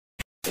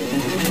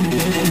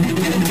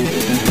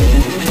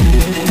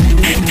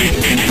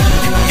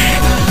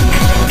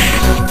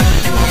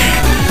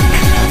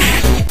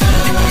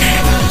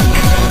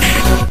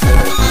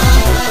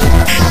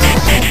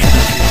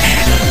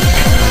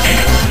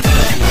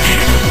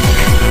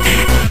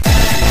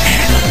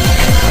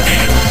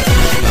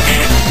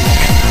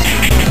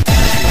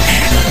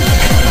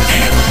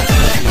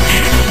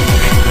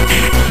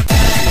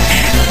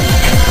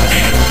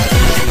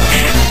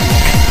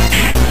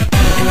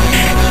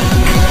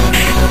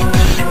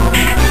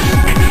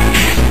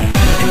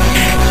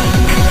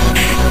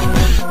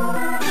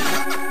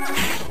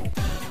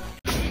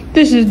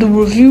This is the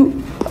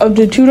review of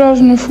the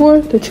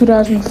 2004 to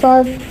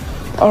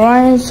 2005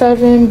 Orion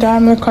VII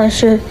Daimler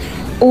Chrysler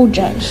Old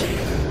Gens.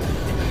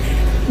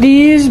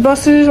 These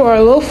buses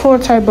are low-floor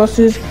type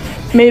buses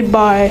made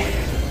by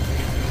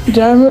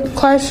Daimler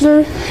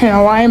Chrysler and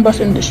Orion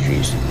Bus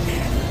Industries.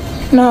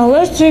 Now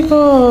let's take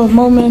a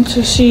moment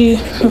to see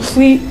the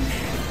fleet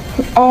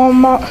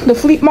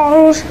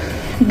models,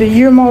 the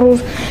year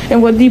models,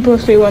 and what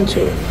depots they went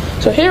to.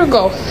 So here we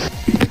go.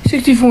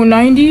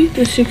 6490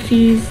 to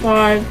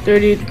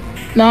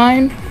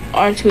 6539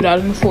 are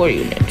 2004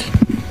 units.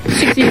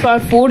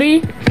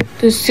 6540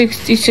 to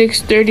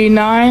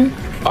 6639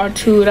 are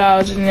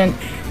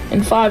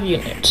 2005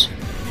 units.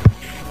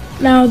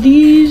 Now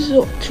these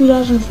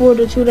 2004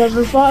 to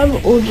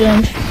 2005 Old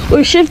Gens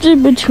were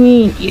shifted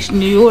between East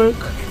New York,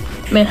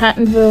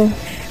 Manhattanville,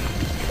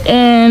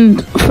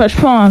 and Fresh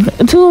Pond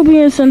until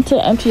being sent to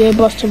MTA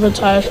bus to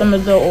retire some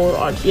of the old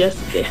RTS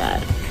that they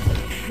had.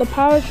 The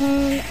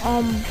powertrain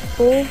on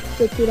both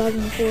the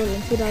 2004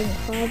 and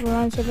 2005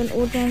 Orion VII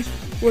Old Gens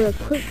were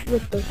equipped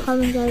with the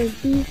Cummins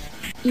ISB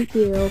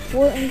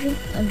EPA04 engine,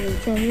 and the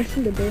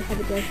transmission that they had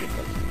a gas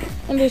system.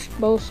 And this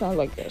both sound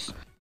like this.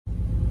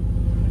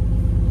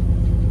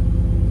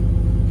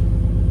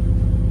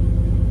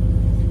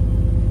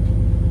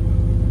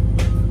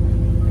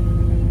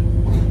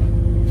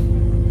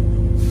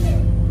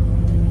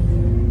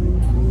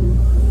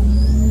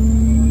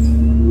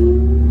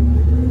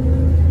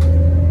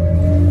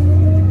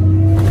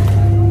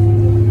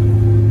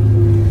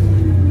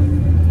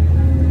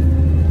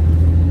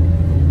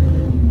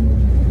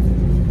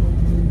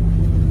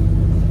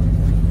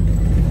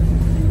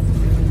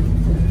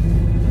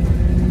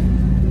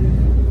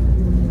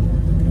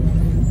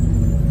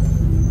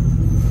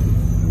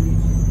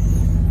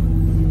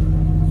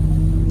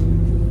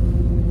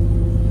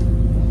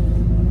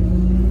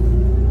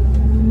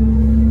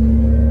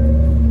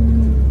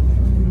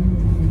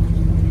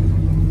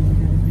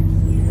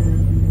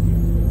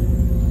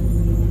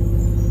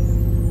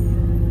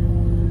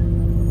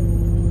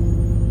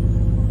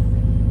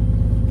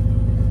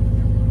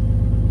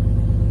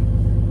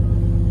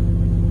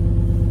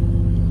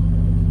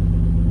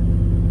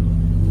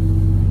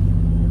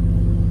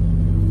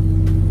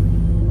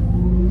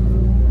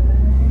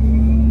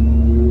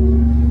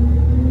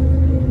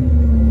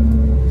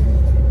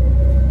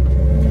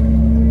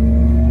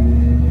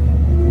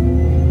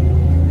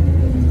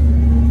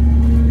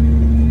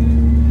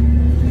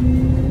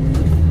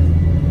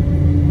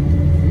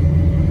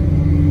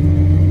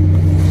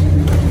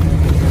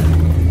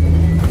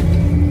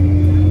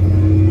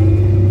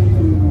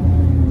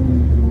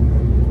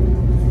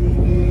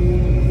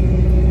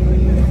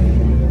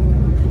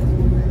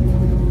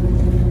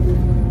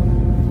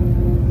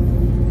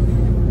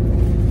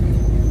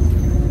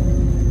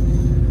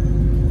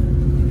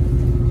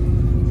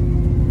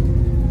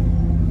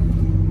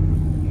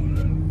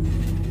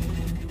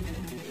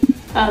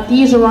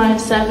 These Orion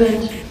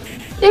VIIs,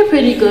 they're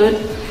pretty good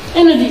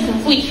and a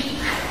decent fleet.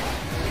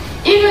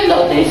 Even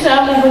though they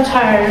sadly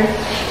retired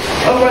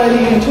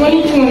already in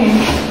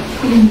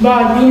 2020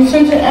 by being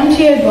sent to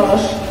MTA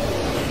bus,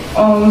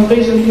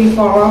 basically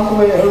Far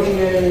Rockaway,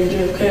 OGA,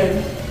 JFK,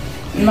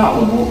 not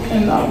Level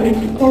and not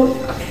Baker Park.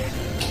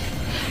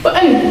 But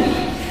anyway,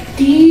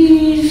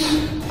 these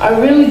are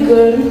really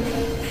good.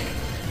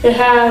 They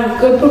have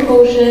good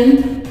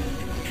propulsion,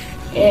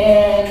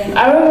 and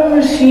I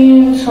remember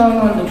seeing some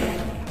on the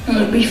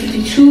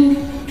B52,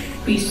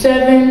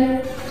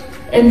 B7,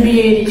 and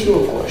B82,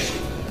 of course.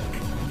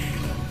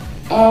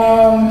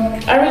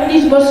 I rate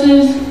these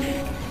buses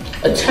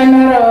a 10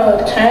 out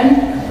of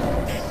 10,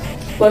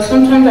 but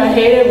sometimes I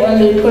hate it when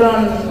they put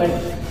on like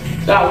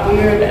that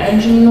weird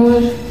engine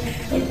noise,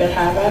 like the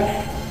havoc.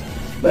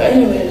 But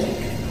anyways,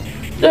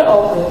 they're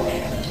all good.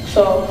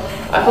 So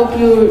I hope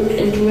you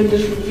enjoyed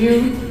this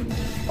review.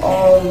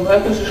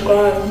 Like and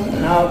subscribe,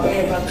 and I'll bring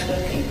it back to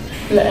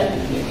the end of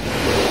the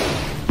video.